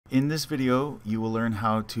In this video, you will learn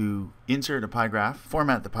how to insert a pie graph,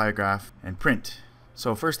 format the pie graph, and print.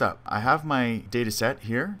 So first up, I have my data set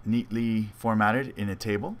here, neatly formatted in a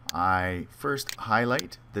table. I first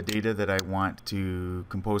highlight the data that I want to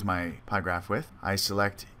compose my pie graph with. I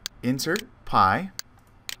select Insert Pie,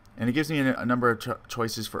 and it gives me a number of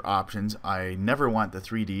choices for options. I never want the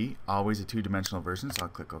 3D, always a two-dimensional version, so I'll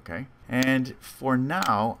click OK. And for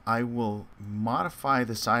now, I will modify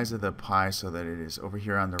the size of the pie so that it is over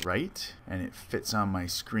here on the right, and it fits on my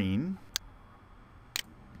screen.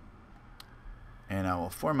 And I will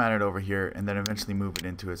format it over here, and then eventually move it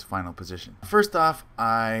into its final position. First off,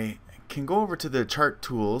 I can go over to the chart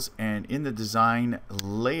tools, and in the design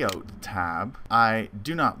layout tab, I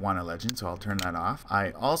do not want a legend, so I'll turn that off.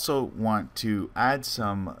 I also want to add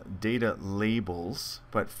some data labels,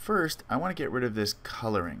 but first I want to get rid of this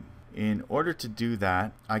coloring. In order to do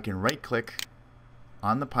that, I can right click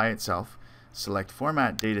on the pie itself, select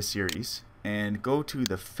Format Data Series, and go to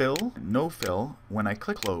the fill, no fill. When I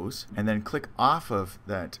click close and then click off of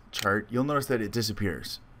that chart, you'll notice that it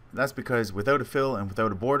disappears. That's because without a fill and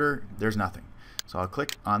without a border, there's nothing. So I'll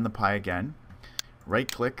click on the pie again,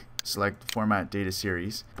 right click, select Format Data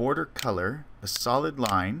Series, border color, a solid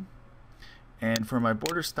line, and for my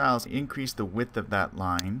border styles, increase the width of that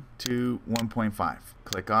line to 1.5.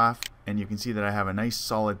 Click off, and you can see that I have a nice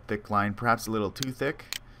solid thick line, perhaps a little too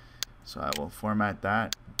thick. So I will format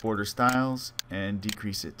that, border styles, and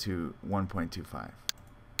decrease it to 1.25.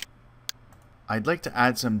 I'd like to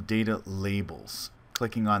add some data labels.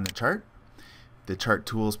 Clicking on the chart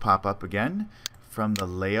tools pop up again. From the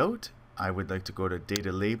layout, I would like to go to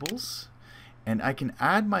data labels, and I can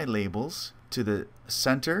add my labels to the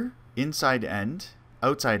center, inside end,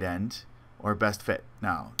 outside end, or best fit.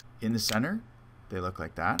 Now, in the center, they look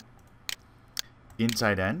like that.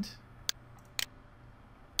 Inside end,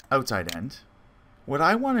 outside end. What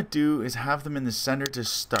I want to do is have them in the center to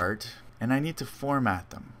start, and I need to format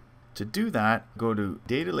them. To do that, go to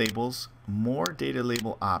Data Labels, More Data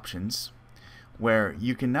Label Options, where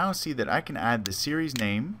you can now see that I can add the series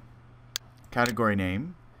name, category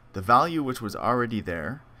name, the value which was already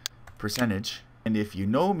there, percentage, and if you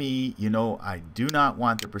know me, you know I do not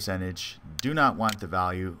want the percentage, do not want the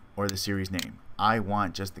value, or the series name. I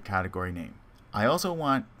want just the category name. I also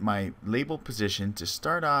want my label position to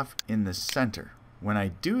start off in the center. When I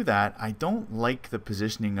do that, I don't like the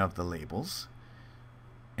positioning of the labels,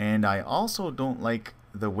 and I also don't like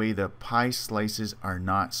the way the pie slices are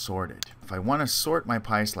not sorted. If I want to sort my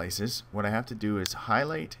pie slices, what I have to do is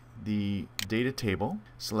highlight the data table,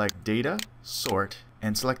 select Data, Sort,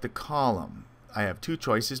 and select the column. I have two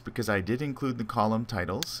choices because I did include the column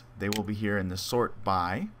titles. They will be here in the Sort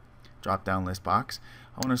By drop-down list box.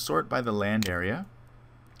 I want to sort by the land area,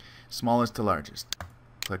 smallest to largest.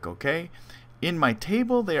 Click OK. In my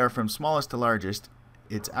table, they are from smallest to largest.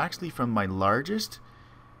 It's actually from my largest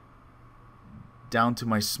down to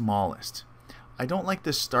my smallest. I don't like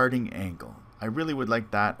the starting angle. I really would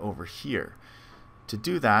like that over here. To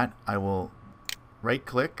do that, I will right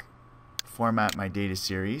click, format my data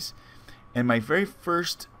series, and my very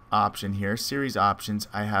first option here, series options,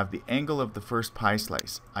 I have the angle of the first pie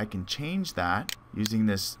slice. I can change that using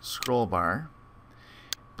this scroll bar,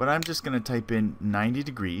 but I'm just going to type in 90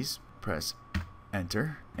 degrees, press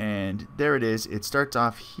enter, and there it is. It starts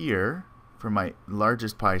off here for my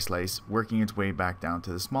largest pie slice, working its way back down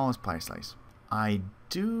to the smallest pie slice. I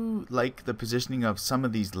do like the positioning of some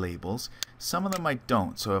of these labels. Some of them I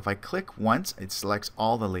don't. So if I click once, it selects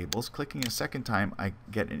all the labels. Clicking a second time, I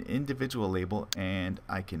get an individual label, and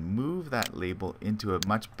I can move that label into a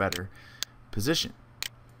much better position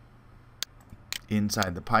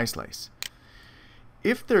inside the pie slice.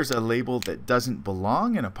 If there's a label that doesn't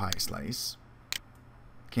belong in a pie slice,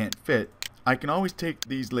 can't fit, I can always take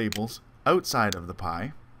these labels outside of the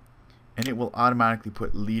pie, and it will automatically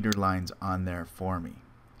put leader lines on there for me.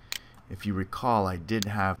 If you recall, I did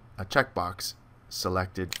have a checkbox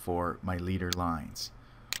selected for my leader lines.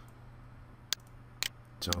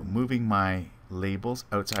 So moving my labels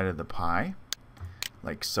outside of the pie,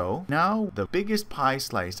 like so. Now the biggest pie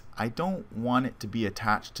slice, I don't want it to be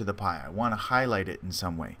attached to the pie. I want to highlight it in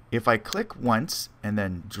some way. If I click once and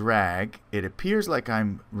then drag, it appears like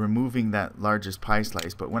I'm removing that largest pie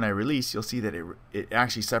slice, but when I release, you'll see that it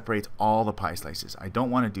actually separates all the pie slices. I don't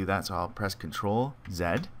want to do that, so I'll press Ctrl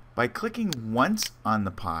Z. By clicking once on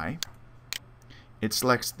the pie, it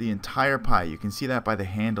selects the entire pie. You can see that by the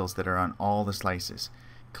handles that are on all the slices.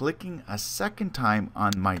 Clicking a second time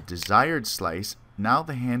on my desired slice, now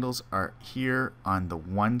the handles are here on the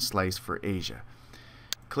one slice for Asia.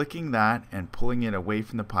 Clicking that and pulling it away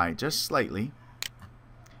from the pie just slightly,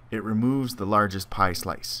 it removes the largest pie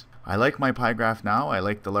slice. I like my pie graph now. I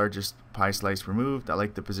like the largest pie slice removed. I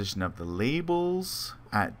like the position of the labels.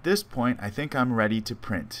 At this point, I think I'm ready to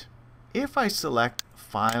print. If I select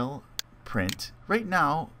File, Print, right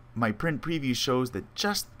now my print preview shows that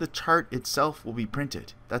just the chart itself will be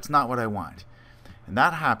printed. That's not what I want. And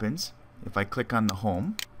that happens if I click on the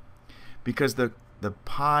home, because the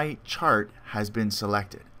pie chart has been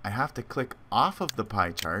selected. I have to click off of the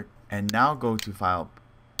pie chart and now go to File,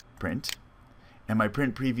 Print, and my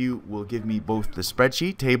print preview will give me both the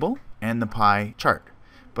spreadsheet table and the pie chart.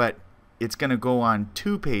 But it's going to go on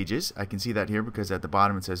 2 pages. I can see that here because at the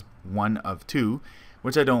bottom it says 1 of 2,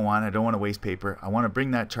 which I don't want. I don't want to waste paper. I want to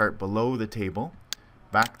bring that chart below the table.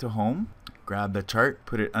 Back to home, grab the chart,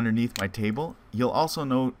 put it underneath my table. You'll also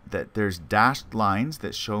note that there's dashed lines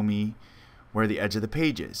that show me where the edge of the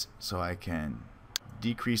page is. So I can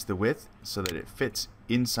decrease the width so that it fits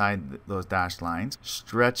inside those dashed lines,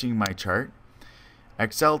 stretching my chart.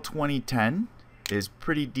 Excel 2010 is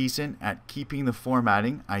pretty decent at keeping the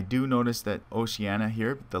formatting. I do notice that Oceania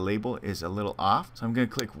here, the label is a little off. So I'm going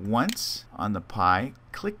to click once on the pie.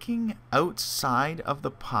 Clicking outside of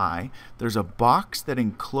the pie, there's a box that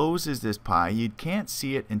encloses this pie. You can't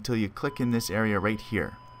see it until you click in this area right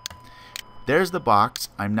here. There's the box.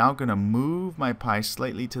 I'm now going to move my pie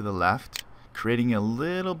slightly to the left, creating a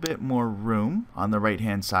little bit more room on the right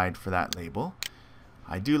hand side for that label.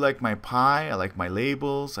 I do like my pie, I like my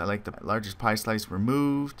labels, I like the largest pie slice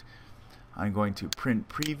removed. I'm going to print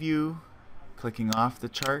preview, clicking off the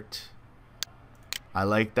chart. I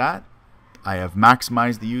like that. I have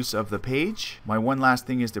maximized the use of the page. My one last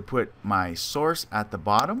thing is to put my source at the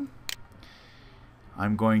bottom.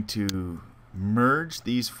 I'm going to merge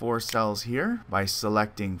these 4 cells here by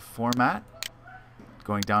selecting Format,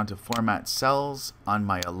 going down to Format Cells. On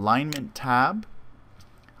my Alignment tab,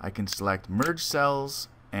 I can select Merge Cells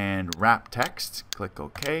and Wrap Text. Click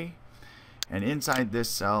OK. And inside this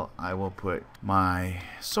cell, I will put my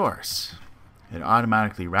source. It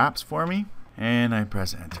automatically wraps for me, and I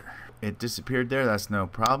press Enter. It disappeared there. That's no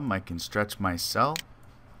problem. I can stretch my cell.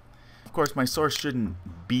 Of course, my source shouldn't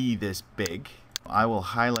be this big. I will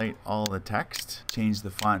highlight all the text, change the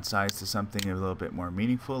font size to something a little bit more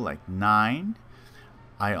meaningful, like 9.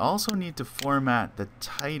 I also need to format the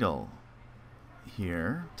title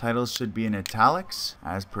here. Titles should be in italics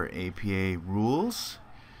as per APA rules.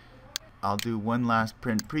 I'll do one last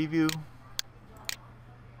print preview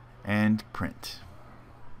and print.